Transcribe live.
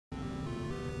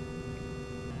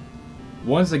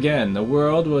Once again, the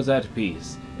world was at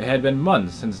peace. It had been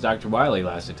months since Dr. Wily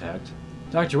last attacked.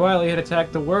 Dr. Wily had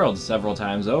attacked the world several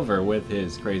times over with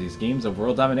his crazy schemes of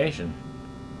world domination.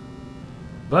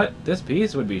 But this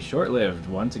peace would be short-lived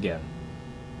once again.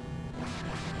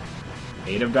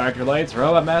 8 of Dr. Light's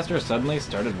Robot Masters suddenly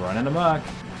started running amok.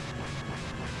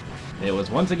 It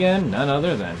was once again none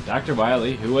other than Dr.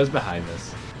 Wily who was behind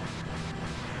this.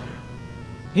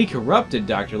 He corrupted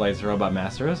Dr. Light's Robot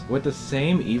Masters with the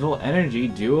same evil energy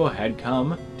Duo had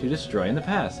come to destroy in the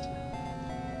past.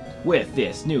 With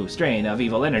this new strain of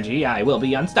evil energy, I will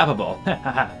be unstoppable.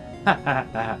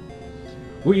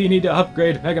 We need to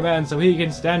upgrade Megaman so he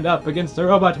can stand up against the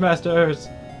Robot Masters.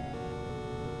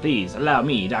 Please allow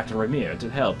me, Dr. Ramir, to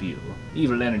help you.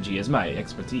 Evil energy is my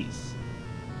expertise.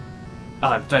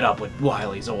 I'm fed up with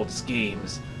Wily's old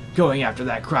schemes. Going after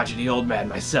that crotchety old man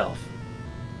myself.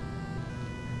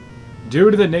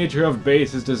 Due to the nature of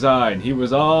Base's design, he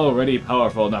was already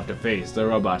powerful enough to face the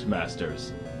Robot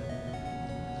Masters.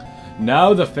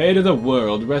 Now the fate of the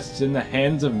world rests in the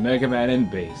hands of Megaman and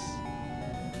Base.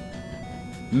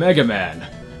 Megaman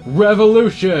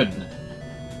Revolution!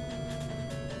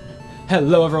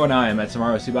 Hello everyone, I am Etsa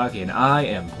Tsubaki and I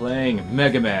am playing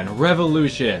Megaman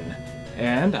Revolution.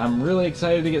 And I'm really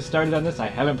excited to get started on this. I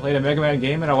haven't played a Mega Man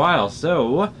game in a while,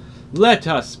 so let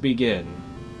us begin.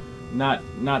 Not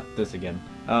this again.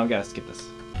 Gotta skip this.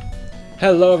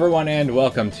 Hello everyone and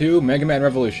welcome to Mega Man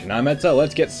Revolution. I'm Etsa,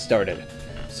 let's get started.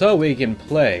 So we can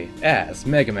play as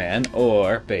Mega Man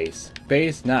or Bass.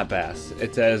 Bass, not bass.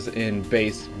 It says in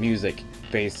bass music.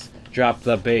 Bass, drop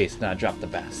the bass, not drop the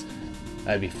bass.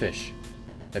 That'd be fish.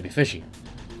 That'd be fishy.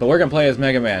 But we're gonna play as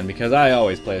Mega Man because I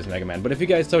always play as Mega Man. But if you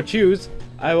guys so choose,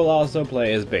 I will also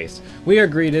play as Bass. We are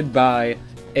greeted by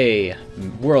a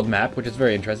world map, which is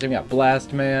very interesting. We got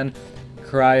Blast Man,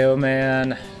 Cryo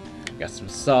Man, we got some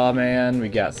Saw Man, we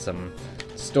got some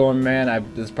Storm Man.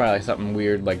 This is probably something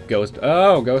weird like Ghost.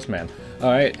 Oh, Ghost Man.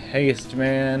 Alright, Haste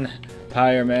Man,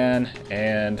 Pyre Man,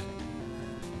 and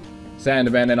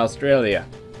Sandman in Australia.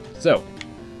 So,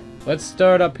 let's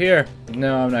start up here.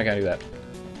 No, I'm not gonna do that.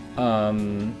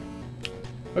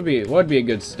 What would be a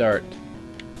good start?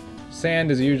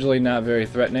 Sand is usually not very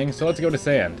threatening, so let's go to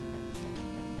sand.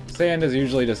 Sand is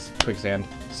usually just quicksand.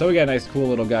 So we got a nice cool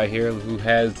little guy here who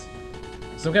has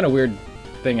some kind of weird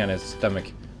thing on his stomach.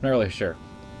 I'm not really sure.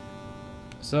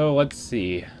 So let's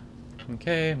see.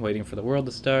 Okay, waiting for the world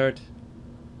to start.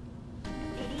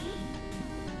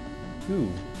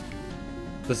 Ooh.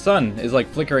 The sun is like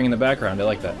flickering in the background, I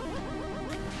like that.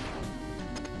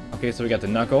 Okay, so we got the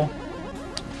knuckle.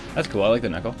 That's cool, I like the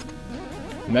knuckle.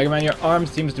 Mega Man, your arm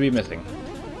seems to be missing.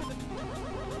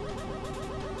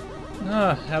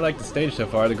 I like the stage so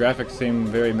far. The graphics seem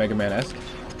very Mega Man-esque.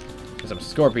 There's some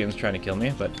scorpions trying to kill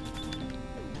me, but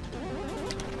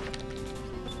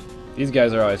these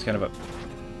guys are always kind of a...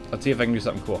 Let's see if I can do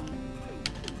something cool.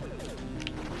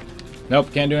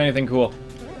 Nope, can't do anything cool.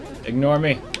 Ignore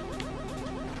me.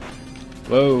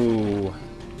 Whoa.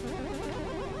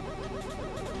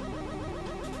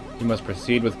 You must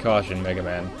proceed with caution, Mega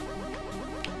Man.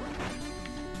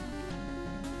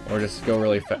 Or just go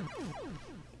really fast.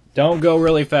 Don't go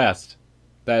really fast.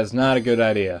 That is not a good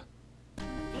idea.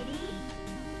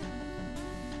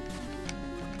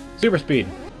 Super speed.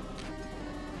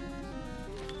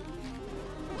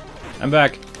 I'm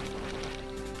back.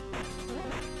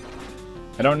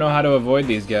 I don't know how to avoid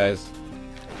these guys.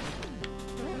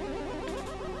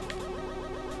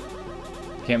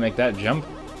 Can't make that jump.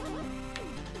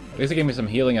 At least it gave me some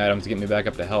healing items to get me back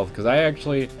up to health, because I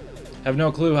actually have no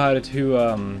clue how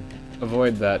to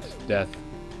avoid that death.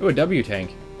 Ooh, a W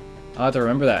tank. I'll have to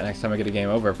remember that next time I get a game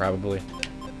over, probably.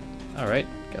 Alright,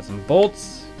 got some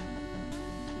bolts.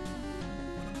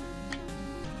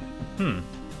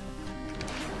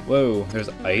 Whoa, there's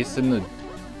ice in the...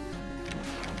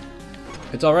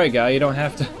 It's alright, guy, you don't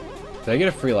have to... Did I get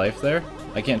a free life there?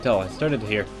 I can't tell, I started to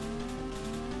hear.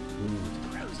 Ooh, the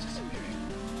ground's disappearing.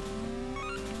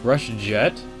 Rush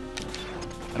Jet?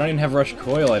 I don't even have Rush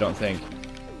Coil, I don't think.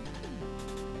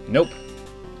 Nope.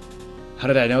 How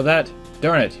did I know that?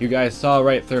 Darn it, you guys saw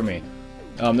right through me.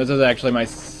 This is actually my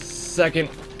second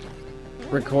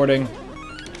recording.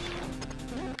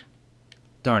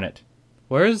 Darn it.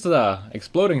 Where's the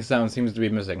exploding sound seems to be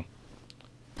missing?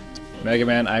 Mega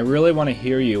Man, I really want to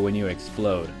hear you when you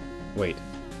explode. Wait.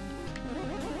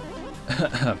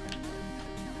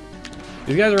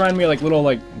 These guys remind me of like little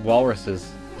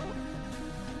walruses.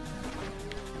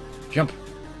 Jump.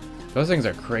 Those things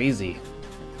are crazy.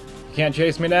 You can't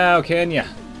chase me now, can ya?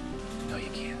 No, you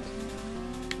can't.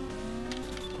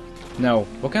 No.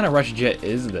 What kind of rush jet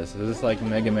is this? Is this like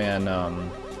Mega Man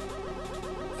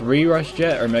 3 Rush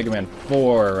Jet or Mega Man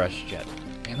 4 Rush Jet?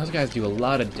 Man, those guys do a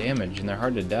lot of damage and they're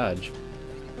hard to dodge.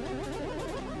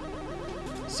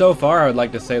 So far, I would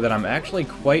like to say that I'm actually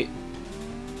quite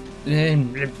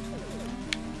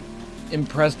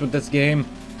impressed with this game.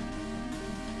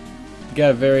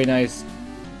 Got a very nice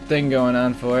thing going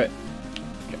on for it.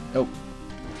 Oh.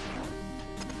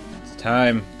 It's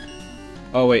time.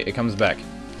 Oh wait, it comes back.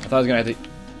 I thought I was gonna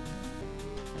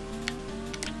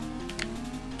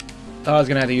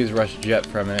have to use Rush Jet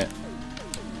for a minute.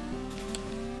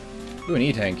 Ooh, an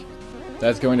E-Tank.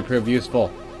 That's going to prove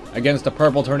useful against the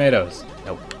purple tornadoes.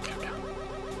 Nope.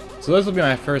 So this will be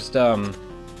my first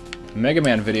Mega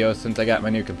Man video since I got my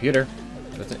new computer.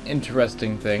 That's an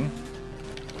interesting thing.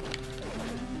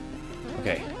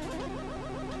 Okay.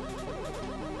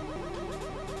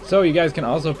 So you guys can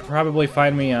also probably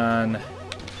find me on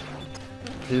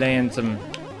playing some...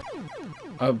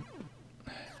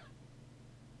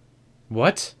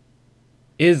 What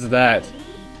is that?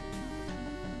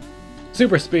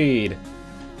 Super speed!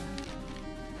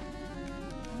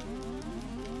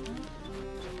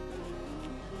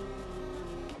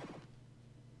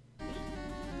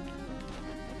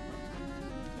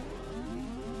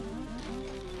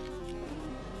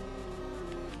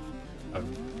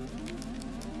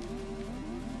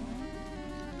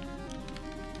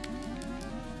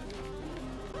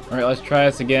 Alright, let's try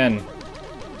this again.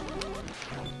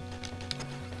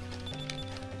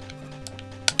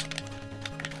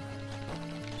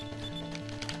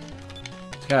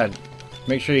 God,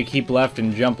 make sure you keep left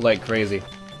and jump like crazy.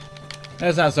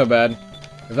 That's not so bad.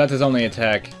 If that's his only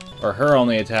attack, or her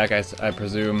only attack, I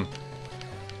presume.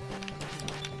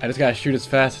 I just gotta shoot as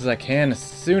fast as I can, as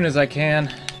soon as I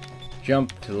can.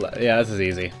 Jump to yeah, this is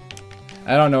easy.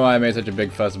 I don't know why I made such a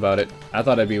big fuss about it. I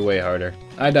thought it'd be way harder.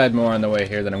 I died more on the way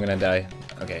here than I'm gonna die.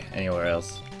 Okay, anywhere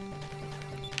else.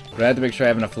 But I have to make sure I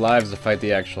have enough lives to fight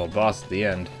the actual boss at the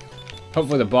end.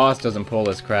 Hopefully the boss doesn't pull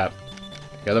this crap,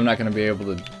 because I'm not gonna be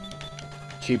able to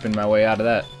cheapen my way out of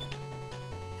that.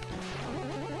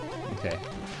 Okay.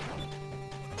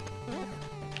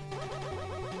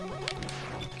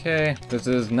 Okay, this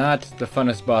is not the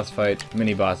funnest boss fight,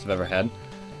 mini-boss I've ever had.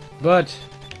 But,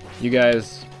 you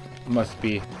guys must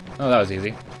be... Oh, that was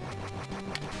easy.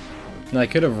 And I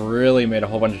could have really made a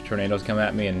whole bunch of tornadoes come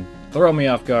at me and throw me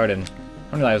off guard, and...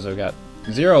 How many lives have I got?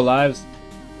 0 lives?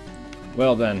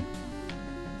 Well then.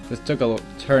 This took a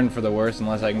turn for the worse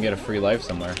unless I can get a free life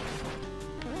somewhere.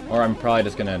 Or I'm probably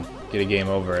just gonna get a game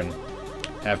over and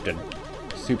have to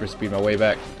super speed my way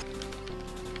back.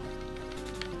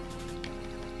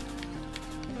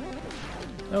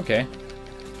 Okay.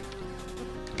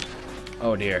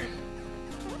 Oh dear.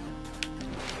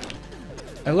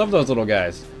 I love those little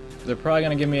guys. They're probably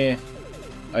gonna give me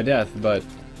a death, but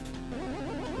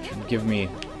it should give me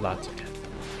lots of death.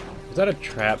 Is that a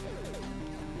trap?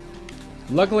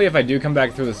 Luckily, if I do come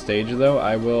back through the stage, though,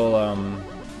 I will,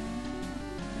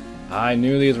 I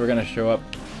knew these were gonna show up.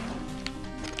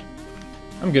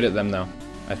 I'm good at them, though,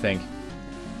 I think.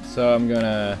 So I'm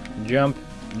gonna jump,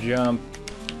 jump.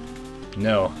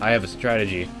 No, I have a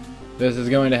strategy. This is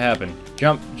going to happen.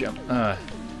 Jump, jump. I'm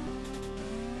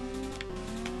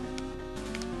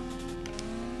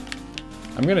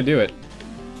gonna do it.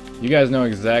 You guys know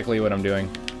exactly what I'm doing.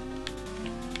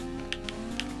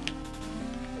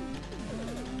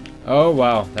 Oh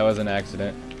wow, that was an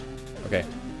accident. Okay.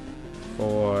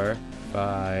 4,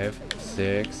 5,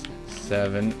 6,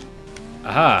 7.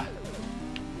 Aha!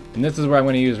 And this is where I'm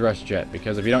going to use Rush Jet,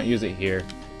 because if you don't use it here...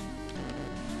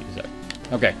 Use it.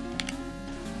 Okay.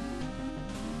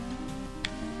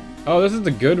 Oh, this is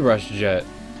the good Rush Jet.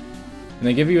 And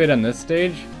they give you it on this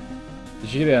stage? You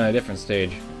should get it on a different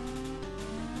stage.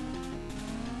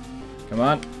 Come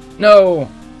on.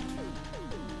 No!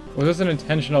 Was this an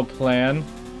intentional plan?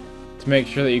 To make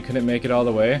sure that you couldn't make it all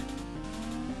the way?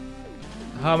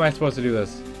 How am I supposed to do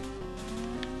this?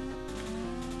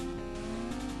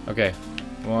 Okay.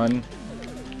 1.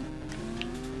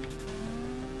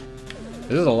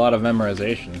 This is a lot of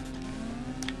memorization.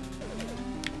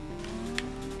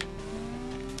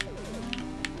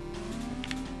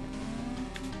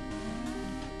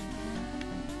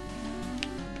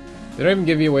 They don't even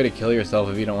give you a way to kill yourself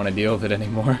if you don't want to deal with it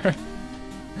anymore.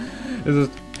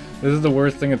 This is the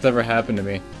worst thing that's ever happened to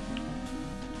me.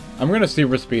 I'm gonna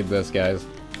super speed this, guys.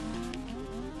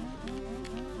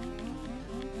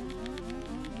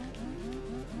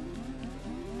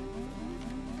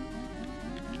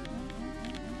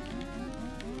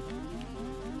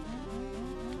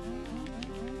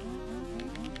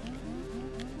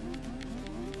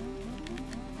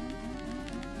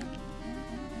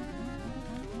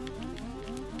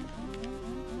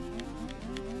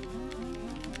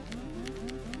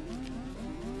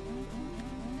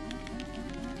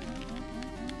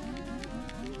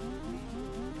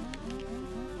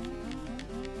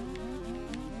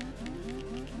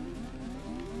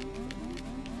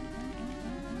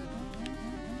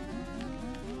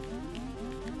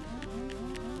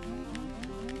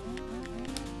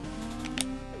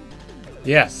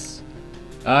 Yes!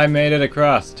 I made it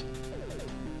across.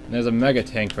 There's a mega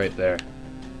tank right there.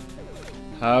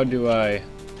 How do I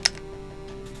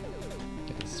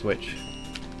get the switch?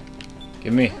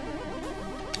 Give me.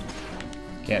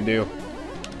 Can't do.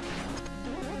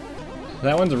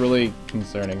 That one's really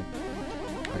concerning.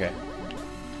 Okay.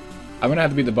 I'm gonna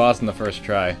have to beat the boss in the first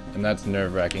try, and that's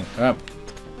nerve-wracking. Oh.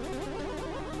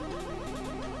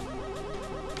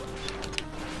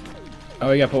 Oh,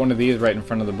 we gotta put one of these right in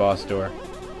front of the boss door.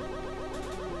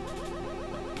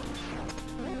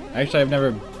 Actually, I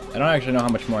don't actually know how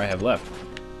much more I have left.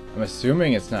 I'm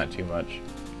assuming it's not too much.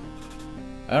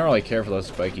 I don't really care for those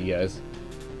spiky guys.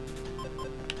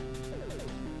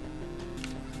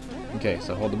 Okay,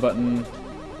 so hold the button.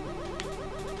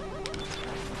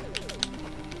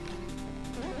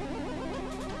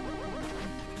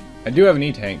 I do have an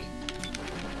E-tank.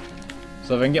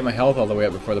 So if I can get my health all the way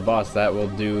up before the boss, that will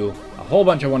do a whole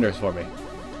bunch of wonders for me.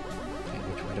 Okay,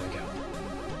 which way do I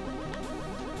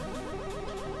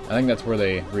go? I think that's where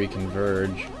they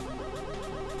reconverge.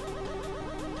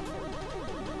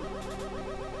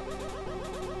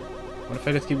 What if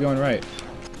I just keep going right?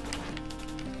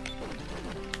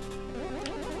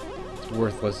 It's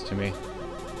worthless to me.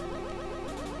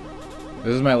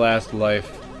 This is my last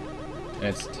life, and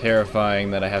it's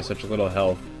terrifying that I have such little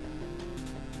health.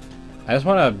 I just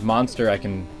want a monster or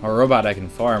a robot I can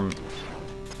farm.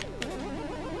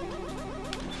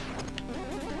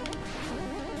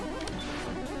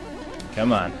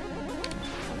 Come on.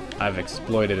 I've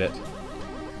exploited it.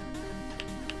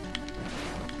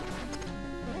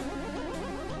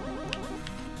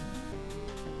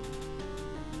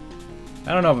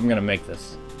 I don't know if I'm gonna make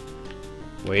this.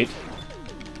 Wait.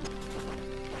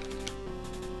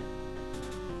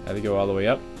 I have to go all the way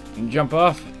up and jump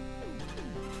off.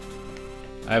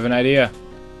 I have an idea.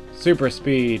 Super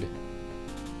speed.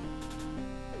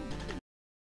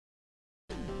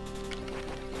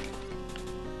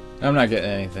 I'm not getting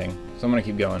anything, so I'm gonna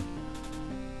keep going.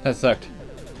 That sucked.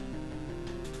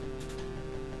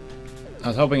 I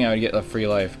was hoping I would get a free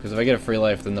life, because if I get a free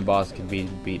life, then the boss could be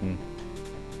beaten.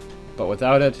 But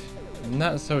without it, I'm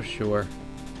not so sure.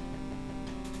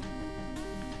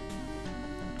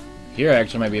 Here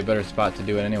actually might be a better spot to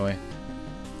do it anyway.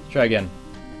 Let's try again.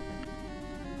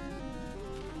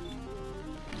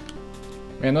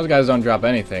 Man, those guys don't drop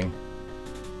anything.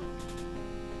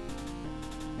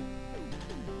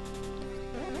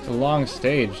 It's a long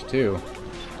stage, too.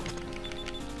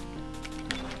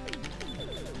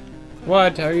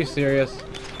 What? Are you serious?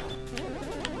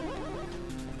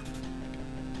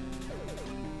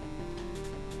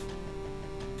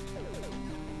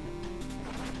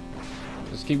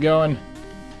 Just keep going.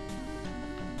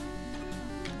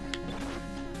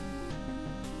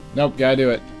 Nope, gotta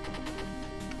do it.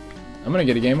 I'm gonna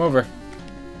get a game over.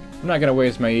 I'm not gonna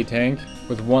waste my E-tank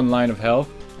with one line of health.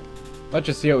 Let's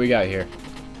just see what we got here.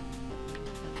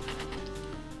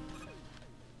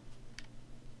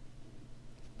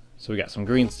 So we got some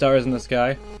green stars in the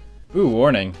sky. Ooh,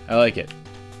 warning. I like it.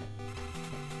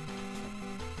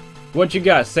 What you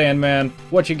got, Sandman?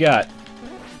 What you got?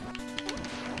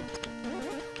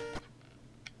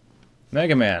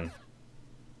 Megaman.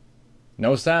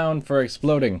 No sound for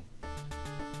exploding.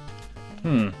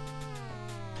 Well,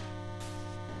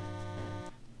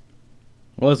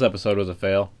 this episode was a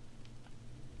fail.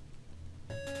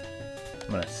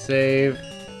 I'm gonna save.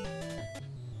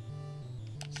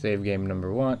 Save game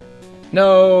number 1.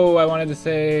 No, I wanted to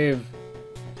save.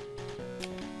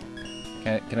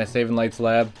 Can I save in Light's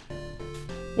lab?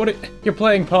 What? You're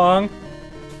playing Pong?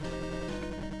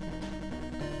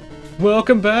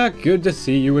 Welcome back. Good to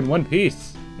see you in one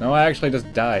piece. No, I actually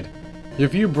just died.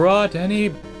 If you brought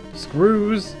any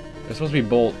screws, they're supposed to be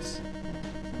bolts.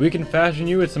 We can fashion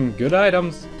you with some good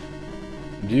items.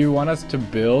 Do you want us to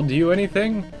build you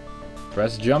anything?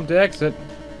 Press jump to exit.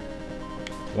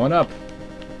 1 up.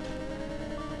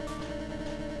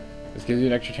 This gives you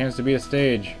an extra chance to beat a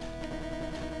stage.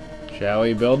 Shall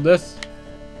we build this?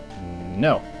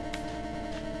 No.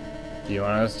 Do you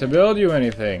want us to build you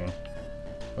anything?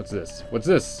 What's this? What's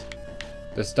this?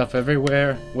 There's stuff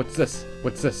everywhere. What's this?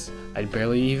 What's this? I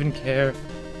barely even care.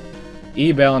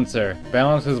 E-balancer.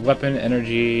 Balances weapon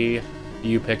energy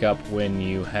you pick up when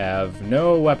you have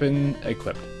no weapon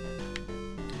equipped.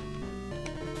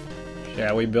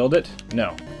 Shall we build it?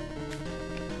 No.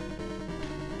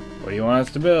 What do you want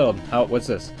us to build? What's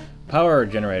this? Power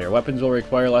generator. Weapons will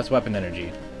require less weapon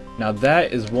energy. Now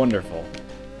that is wonderful.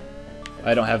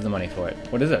 I don't have the money for it.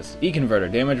 What is this? E-converter.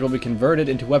 Damage will be converted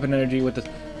into weapon energy with this.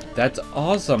 That's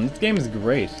awesome. This game is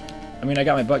great. I mean, I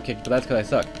got my butt kicked, but that's because I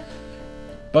suck.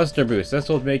 Buster Boost. This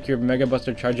will make your Mega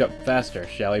Buster charge up faster.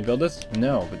 Shall we build this?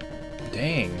 No, but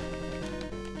dang.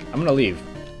 I'm gonna leave.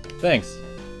 Thanks.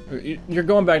 You're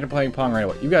going back to playing Pong right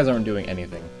away. You guys aren't doing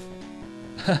anything.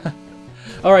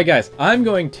 Alright guys, I'm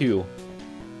going to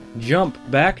jump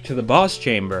back to the boss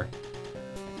chamber.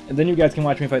 And then you guys can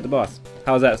watch me fight the boss.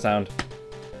 How's that sound?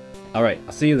 Alright,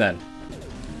 I'll see you then.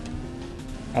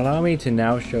 Allow me to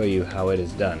now show you how it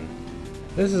is done.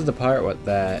 This is the part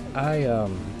that I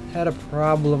had a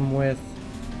problem with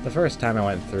the first time I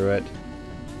went through it.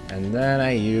 And then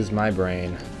I used my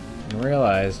brain and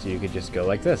realized you could just go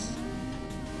like this.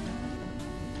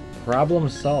 Problem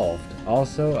solved.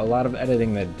 Also, a lot of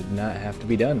editing that did not have to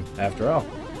be done, after all.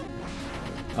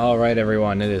 Alright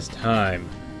everyone, it is time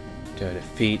to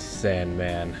defeat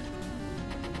Sandman.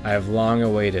 I have long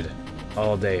awaited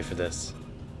all day for this.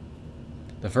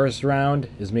 The first round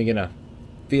is me gonna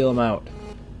feel him out.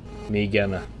 Me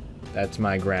gonna. That's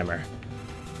my grammar.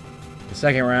 The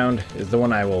second round is the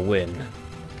one I will win.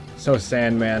 So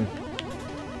Sandman,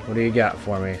 what do you got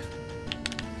for me?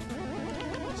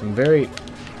 Some very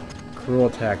cruel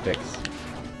tactics.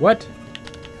 What?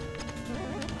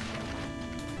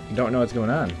 You don't know what's going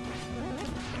on.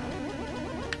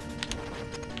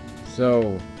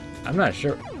 So, I'm not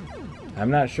sure. I'm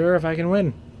not sure if I can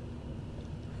win.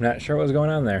 I'm not sure what's going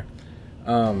on there.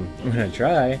 I'm gonna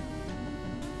try.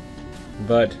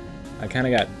 But I kinda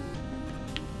got...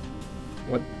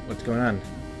 What's going on?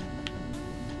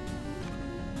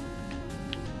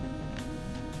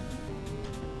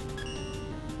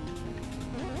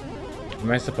 Am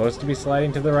I supposed to be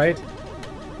sliding to the right?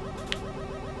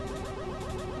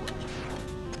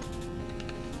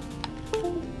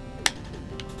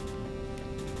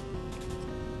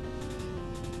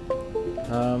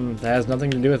 That has nothing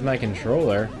to do with my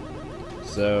controller.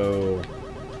 So...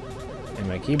 And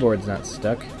my keyboard's not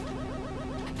stuck.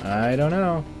 I don't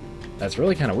know. That's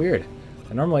really kind of weird.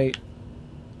 I normally...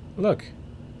 Look.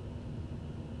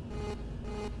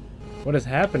 What is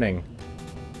happening?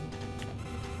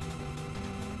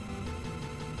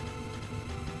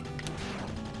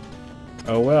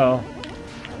 Oh well.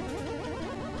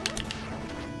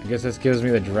 I guess this gives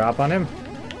me the drop on him.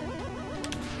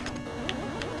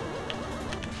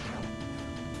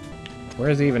 Where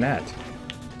is he even at?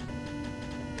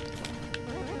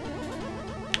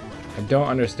 I don't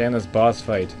understand this boss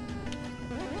fight.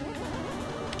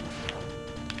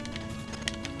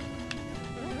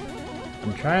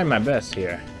 I'm trying my best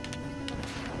here.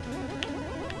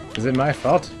 Is it my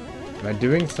fault? Am I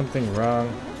doing something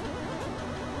wrong?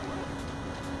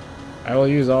 I will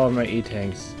use all of my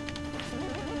E-tanks.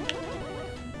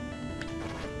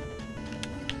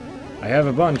 I have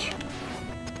a bunch.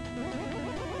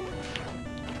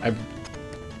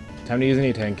 Time to use an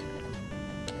E-tank.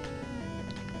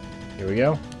 Here we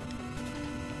go.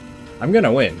 I'm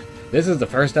gonna win. This is the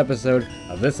first episode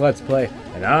of this Let's Play,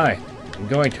 and I am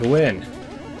going to win.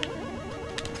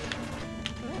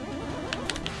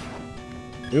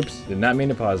 Oops, did not mean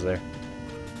to pause there.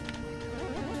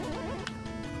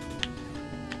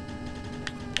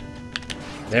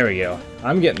 There we go.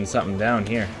 I'm getting something down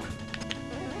here.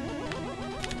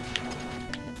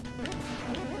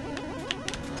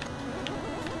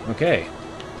 Okay.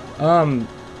 I'm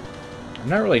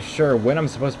not really sure when I'm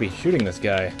supposed to be shooting this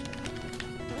guy.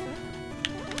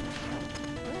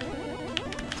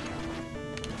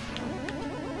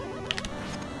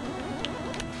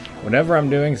 Whatever I'm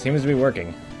doing seems to be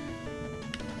working.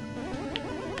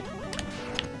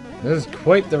 This is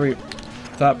quite the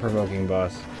thought-provoking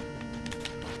boss.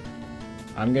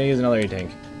 I'm gonna use another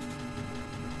E-tank.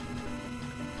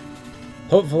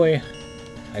 Hopefully,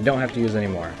 I don't have to use any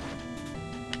more.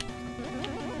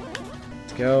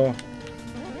 Let's go.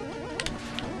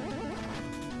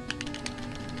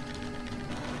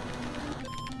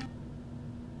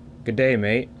 Good day,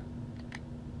 mate.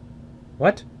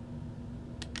 What?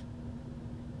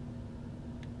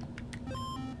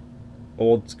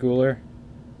 Old schooler?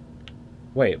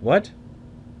 Wait, what?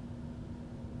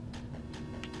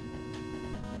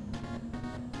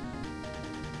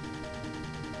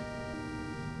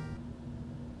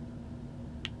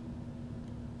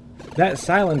 That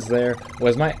silence there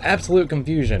was my absolute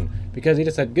confusion, because he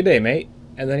just said, "Good day, mate,"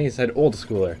 and then he said, "Old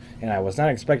schooler," and I was not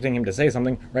expecting him to say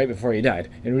something right before he died.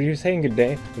 And when he was saying good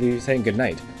day, when he was saying good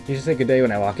night, he should say good day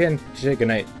when I walk in, he should say good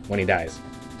night when he dies.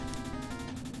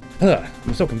 Ugh,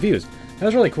 I'm so confused. That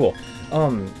was really cool.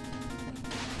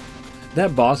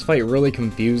 That boss fight really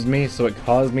confused me, so it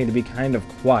caused me to be kind of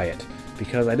quiet,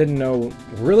 because I didn't know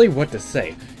really what to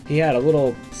say. he had a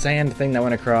little sand thing that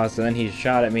went across, and then he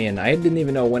shot at me, and I didn't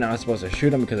even know when I was supposed to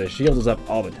shoot him because his shield was up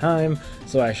all the time,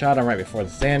 so I shot him right before the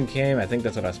sand came. I think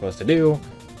that's what I was supposed to do.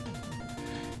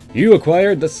 You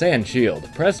acquired the sand shield.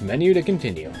 Press menu to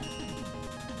continue.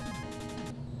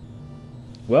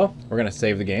 Well, we're gonna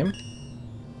save the game.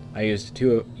 I used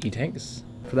 2 E-tanks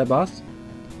for that boss,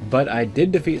 but I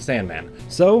did defeat Sandman.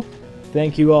 So,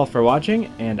 thank you all for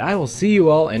watching, and I will see you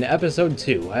all in episode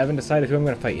 2. I haven't decided who I'm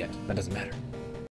gonna fight yet. That doesn't matter.